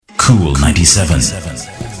Cool 97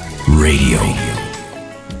 Radio.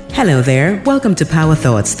 Hello there. Welcome to Power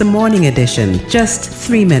Thoughts, the morning edition. Just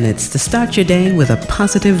 3 minutes to start your day with a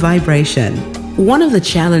positive vibration. One of the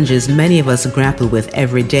challenges many of us grapple with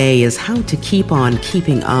every day is how to keep on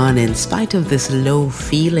keeping on in spite of this low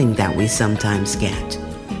feeling that we sometimes get.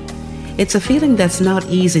 It's a feeling that's not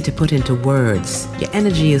easy to put into words. Your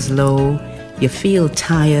energy is low, you feel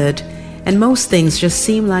tired, and most things just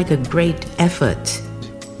seem like a great effort.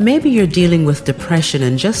 Maybe you're dealing with depression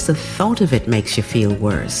and just the thought of it makes you feel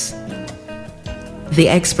worse. The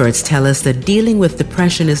experts tell us that dealing with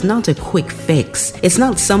depression is not a quick fix. It's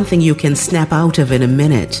not something you can snap out of in a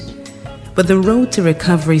minute. But the road to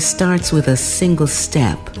recovery starts with a single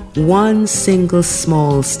step. One single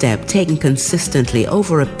small step taken consistently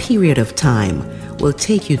over a period of time will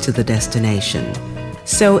take you to the destination.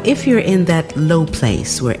 So if you're in that low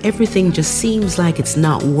place where everything just seems like it's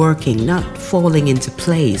not working, not falling into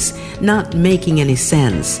place, not making any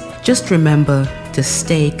sense, just remember to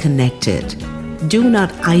stay connected. Do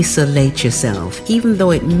not isolate yourself, even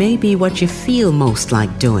though it may be what you feel most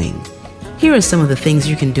like doing. Here are some of the things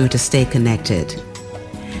you can do to stay connected.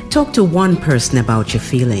 Talk to one person about your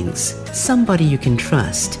feelings, somebody you can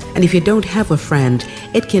trust. And if you don't have a friend,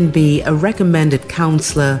 it can be a recommended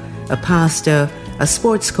counselor, a pastor, a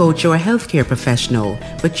sports coach, or a healthcare professional,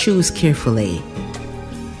 but choose carefully.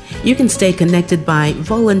 You can stay connected by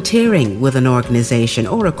volunteering with an organization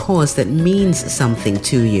or a cause that means something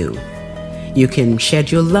to you. You can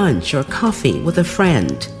schedule lunch or coffee with a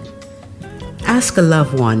friend. Ask a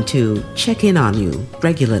loved one to check in on you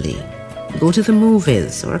regularly. Go to the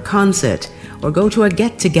movies or a concert, or go to a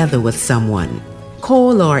get-together with someone.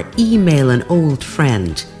 Call or email an old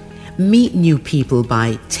friend. Meet new people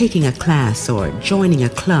by taking a class or joining a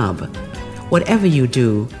club. Whatever you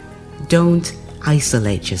do, don't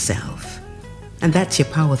isolate yourself. And that's your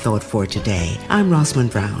Power Thought for today. I'm Rosamond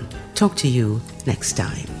Brown. Talk to you next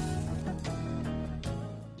time.